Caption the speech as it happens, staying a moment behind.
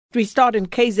We start in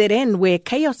KZN, where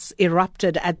chaos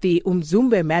erupted at the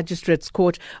uMzumbe Magistrate's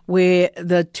Court, where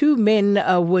the two men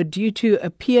were due to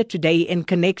appear today in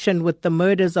connection with the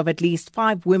murders of at least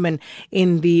 5 women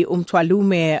in the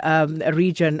uMthwalume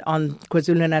region on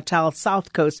KwaZulu-Natal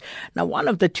South Coast. Now, one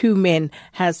of the 2 men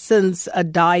has since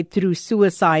died through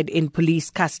suicide in police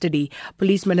custody.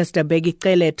 Police Minister Bheki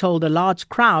Cele told a large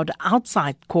crowd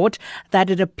outside court that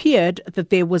it appeared that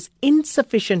there was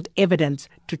insufficient evidence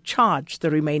to charge the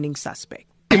remaining suspect.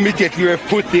 Immediately we have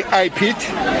put the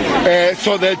IPIT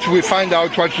so that we find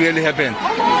out what really happened.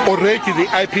 Already the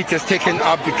IPIT has taken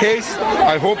up the case.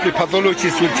 I hope the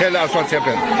pathologists will tell us what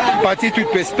happened. But it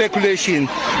would be speculation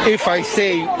if I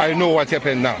say I know what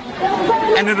happened now.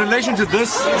 And in relation to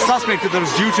this suspect that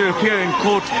is due to appear in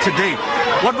court today,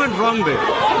 what went wrong there?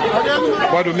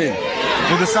 What do you mean?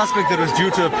 With the suspect that is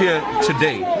due to appear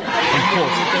today in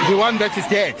court. The one that is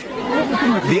dead.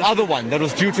 The other one that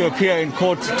was due to appear in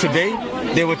court today,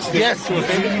 yes,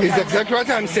 it's exactly what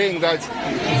I'm saying, that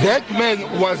man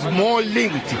was more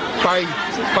linked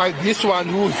by this one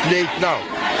who's late now.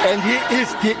 And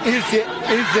he's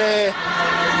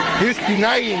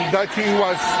denying that he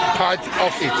was part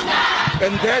of it.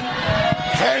 And then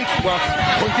hence was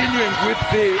continuing with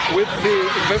the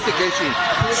investigation.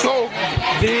 So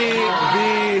the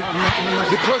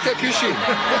prosecution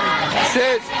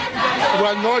says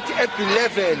we're not at the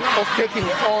level of taking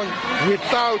on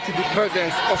without the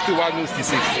presence of the one who's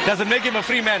deceased. Does it make him a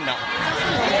free man now?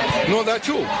 No, that's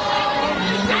true.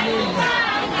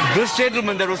 This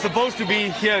gentleman that was supposed to be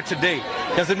here today,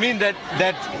 does it mean that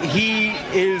he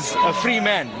is a free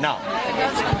man now?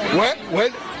 Well,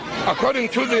 according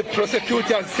to the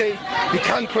prosecutor, say he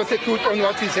can't prosecute on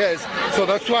what he says. So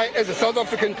that's why, as a South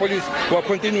African police, we're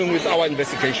continuing with our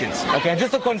investigations. Okay, and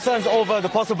just the concerns over the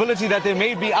possibility that there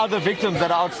may be other victims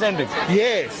that are outstanding.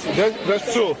 Yes,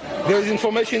 that's true. There's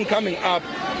information coming up.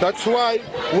 That's why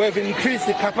we have increased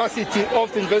the capacity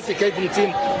of the investigating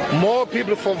team. More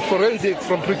people from forensics,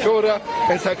 from Pretoria,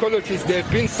 and psychologists, they've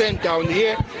been sent down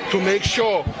here to make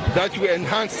sure that we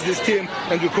enhance this team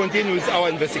and we continue with our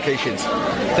investigations.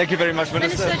 Thank you very much,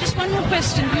 Minister. Minister, just one more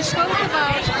question. You spoke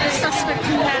about the suspect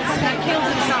who has killed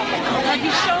himself. He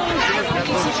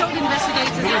showed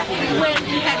investigators where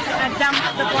he had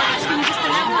dumped the bodies. Can you just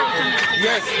elaborate on that?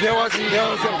 Yes, there was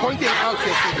a pointing out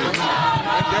yesterday.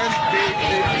 And then they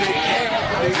came,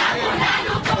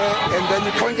 and then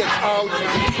he pointed out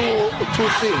two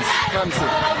things,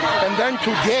 and then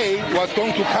today was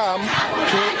going to come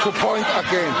to point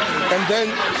again, and then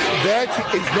that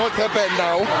is not happened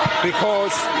now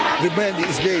because the man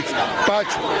is late. But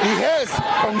he has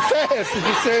confessed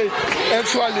to say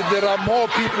actually there are more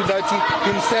people that he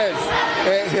himself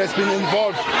has been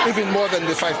involved, even more than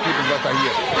the 5 people that are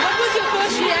here. What was your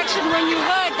first reaction when you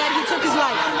heard that he took his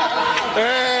life?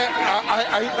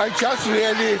 I just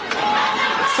really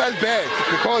felt bad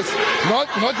because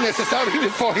not necessarily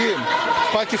for him,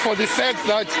 but for the fact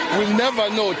that we'll never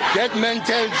know. That man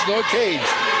tells no tales.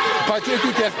 But it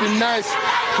would have been nice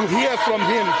to hear from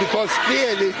him because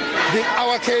clearly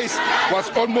our case was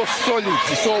almost solid,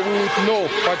 so we would know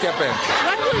what happened.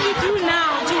 What will you do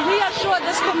now to reassure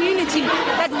this community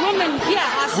that women here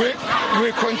are safe?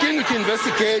 We continue to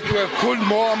investigate. We have pulled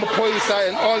more police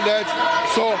and all that.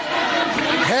 So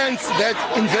hence that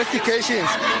investigations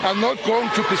are not going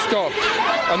to be stopped.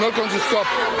 Are not going to stop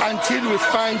until we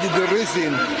find the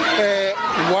reason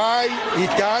why he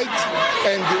died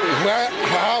and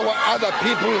how other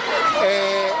people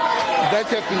that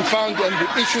have been found and the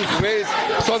issues raised,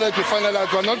 so that we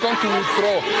finalize. We're not going to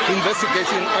withdraw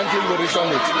investigation until we reach on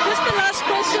it. Just the last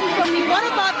question from me. What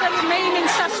about the remaining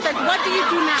suspect? What do you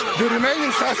do now? The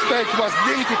remaining suspect was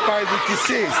linked by the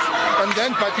deceased, and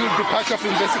then but he will be part of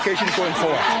investigation going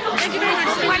forward. Thank you very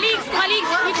much. Colleagues,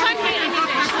 we can't hear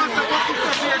anything.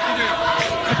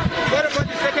 What about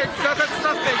the second suspect?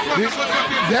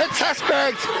 That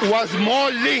suspect was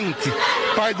more linked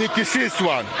by the deceased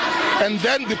one. And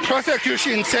then the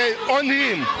prosecution said on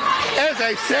him, as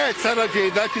I said Saturday,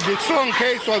 that the strong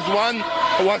case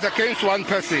was against one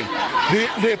person.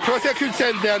 The prosecution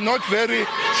said they are not very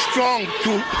strong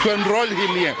to enroll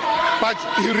him here. But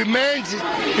he remains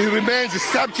the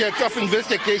subject of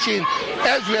investigation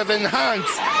as we have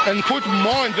enhanced and put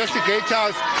more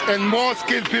investigators and more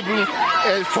skilled people,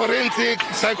 forensic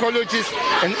psychologists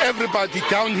and everybody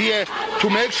down here to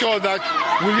make sure that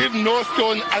we leave no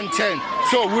stone unturned.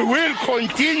 So we will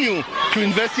continue to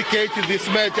investigate this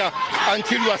matter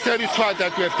until we are satisfied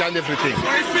that we have done everything.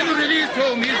 He's been released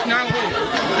home. He's now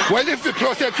home. Well, if the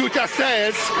prosecutor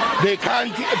says they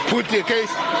can't put the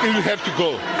case, he will have to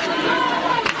go.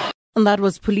 And that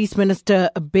was Police Minister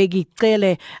Bheki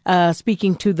Cele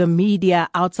speaking to the media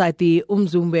outside the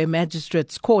uMzumbe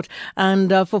Magistrate's Court.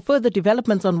 And for further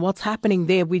developments on what's happening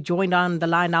there, we joined on the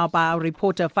line now by our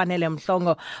reporter Fanele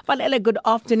Mhlongo. Fanele, good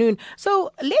afternoon.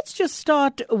 So let's just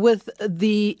start with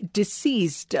the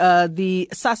deceased, the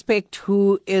suspect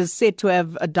who is said to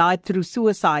have died through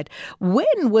suicide.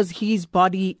 When was his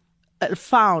body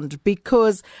found?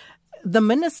 Because the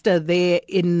minister there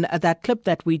in that clip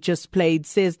that we just played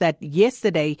says that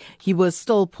yesterday he was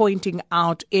still pointing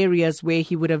out areas where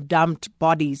he would have dumped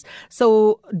bodies.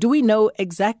 So do we know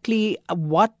exactly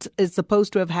what is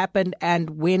supposed to have happened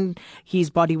and when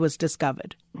his body was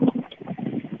discovered?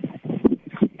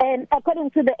 And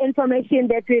according to the information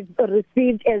that we've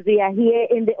received as we are here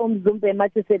in the uMzumbe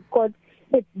Magistrate Court,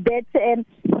 it's that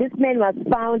this man was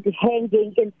found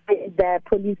hanging in the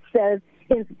police cells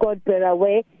in Scottsboro,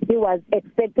 where he was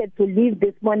expected to leave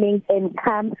this morning and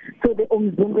come to the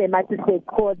uMzumbe Magistrate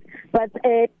Court. But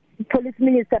Police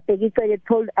Minister Bheki Cele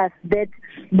told us that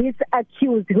this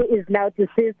accused, who is now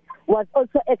deceased, was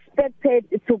also expected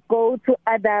to go to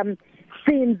other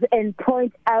scenes and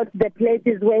point out the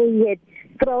places where he had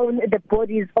thrown the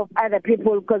bodies of other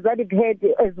people, because what we've heard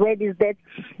as well is that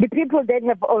the bodies that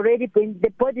have already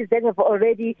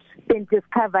been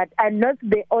discovered are not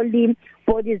the only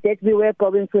bodies that we were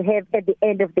going to have at the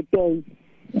end of the day.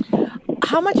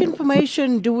 How much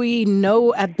information do we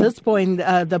know at this point,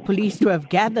 the police to have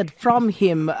gathered from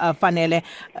him, Fanele?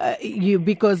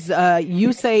 Because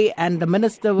you say, and the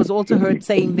minister was also heard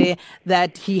saying there,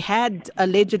 that he had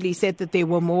allegedly said that there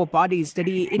were more bodies. Did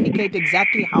he indicate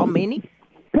exactly how many?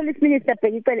 Police Minister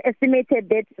Bheki Cele estimated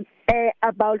that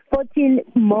about 14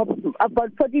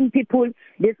 people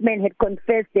this man had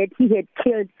confessed that he had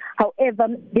killed. However,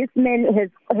 this man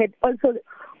had also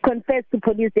confessed to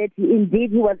police that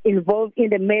indeed he was involved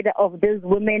in the murder of those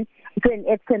women to an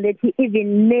extent that he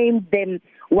even named them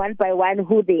one by one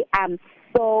who they are.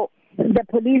 So the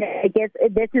police, I guess,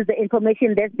 this is the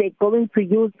information that they're going to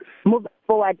use moving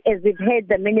forward, as we've heard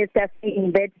the minister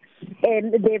saying that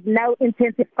they've now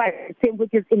intensified the team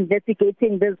which is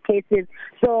investigating these cases.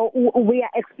 So we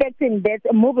are expecting that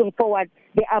moving forward,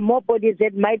 there are more bodies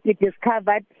that might be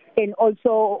discovered, and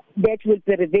also that will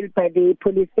be revealed by the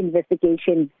police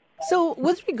investigation. So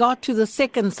with regard to the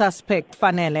second suspect,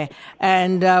 Fanele,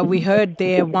 and we heard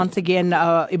there once again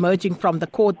emerging from the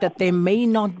court that there may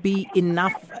not be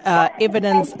enough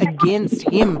evidence against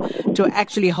him to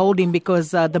actually hold him, because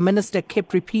the minister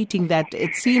kept repeating that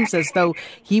it seems as though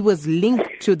he was linked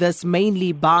to this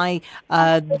mainly by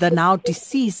the now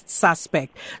deceased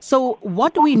suspect. So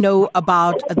what do we know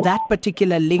about that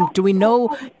particular link? Do we know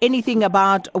anything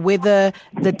about whether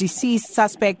the deceased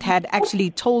suspect had actually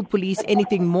told police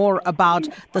anything more about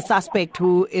the suspect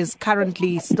who is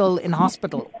currently still in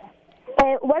hospital?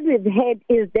 What we've heard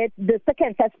is that the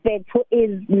second suspect, who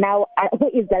is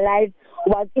alive,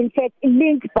 was in fact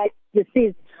linked by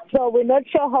deceased. So we're not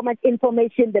sure how much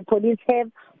information the police have,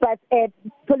 but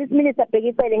Police Minister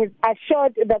Bheki Cele has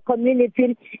assured the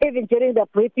community, even during the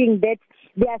briefing, that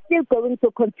they are still going to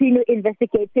continue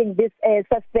investigating this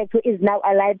suspect who is now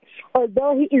alive.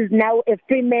 Although he is now a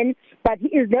free man, but he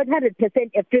is not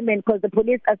 100% a free man, because the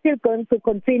police are still going to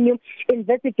continue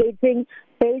investigating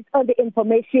based on the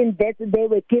information that they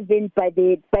were given by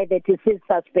the deceased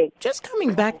suspect. Just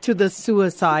coming back to the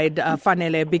suicide,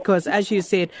 Fanele, because as you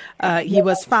said, he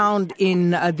was found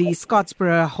in the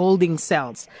Scottsboro holding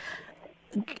cells.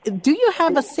 Do you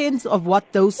have a sense of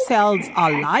what those cells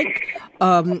are like?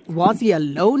 Was he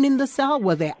alone in the cell?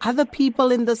 Were there other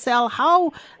people in the cell?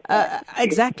 How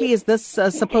exactly is this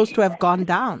supposed to have gone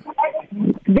down?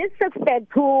 This suspect,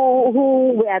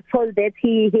 who we are told that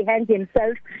he hanged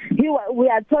himself, we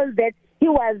are told that he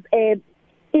was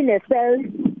in a cell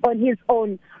on his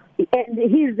own. And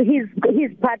his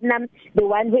partner, the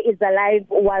one who is alive,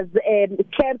 was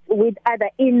kept with other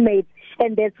inmates,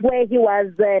 and that's where he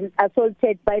was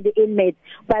assaulted by the inmates.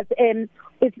 But we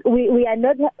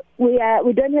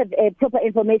don't have proper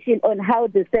information on how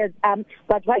the cells are.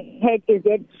 But what we heard is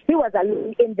that he was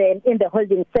alone in the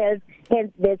holding cells,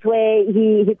 hence that's where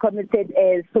he committed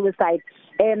suicide.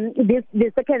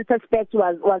 The second suspect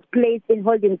was placed in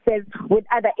holding cells with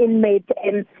other inmates.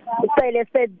 Cele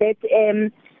said that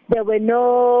there were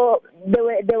no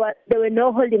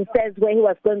holding cells where he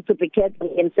was going to be kept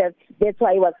with himself. That's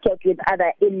why he was kept with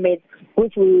other inmates,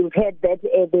 which we've heard that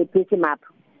they beat him up.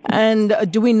 And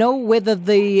do we know whether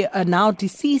the now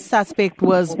deceased suspect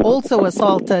was also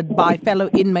assaulted by fellow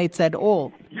inmates at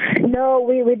all? No,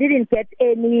 we didn't get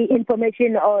any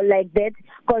information or like that,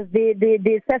 because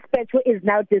the suspect who is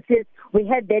now deceased, we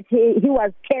heard that he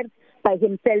was kept by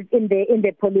himself in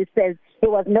the police cells. He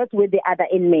was not with the other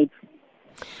inmates.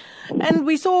 And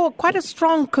we saw quite a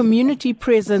strong community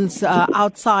presence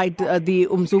outside the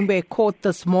uMzumbe court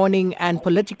this morning, and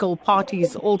political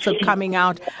parties also coming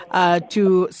out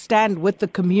to stand with the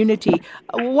community.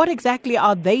 What exactly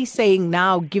are they saying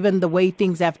now, given the way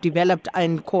things have developed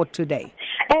in court today?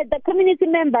 The community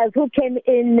members who came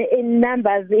in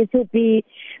numbers, it will be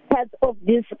part of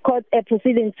this court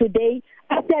proceeding today.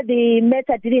 After the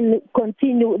matter didn't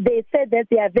continue, they said that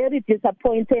they are very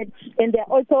disappointed, and they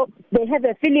have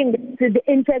a feeling that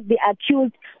in fact the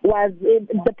accused was,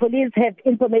 the police have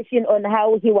information on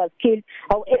how he was killed.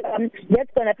 However, that's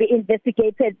going to be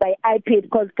investigated by IPID,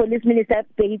 because Police Minister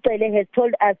Bheki Cele has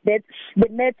told us that the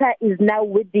matter is now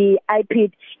with the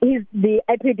IPID. The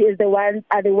IPID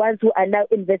are the ones who are now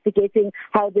investigating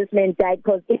how this man died,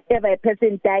 because if ever a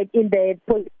person died in the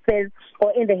police cells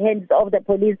or in the hands of the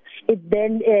police, then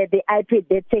the IPID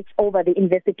that takes over the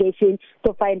investigation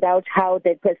to find out how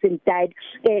that person died.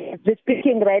 We're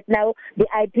speaking right now, the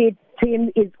IPID team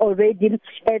is already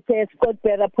at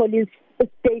Scottburgh police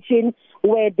station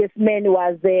where this man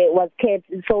was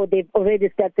kept, so they've already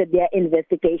started their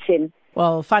investigation.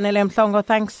 Well, Fanele Mhlongo,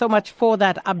 thanks so much for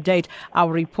that update.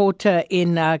 Our reporter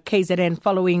in KZN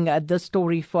following this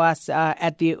story for us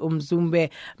at the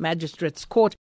uMzumbe Magistrate's Court.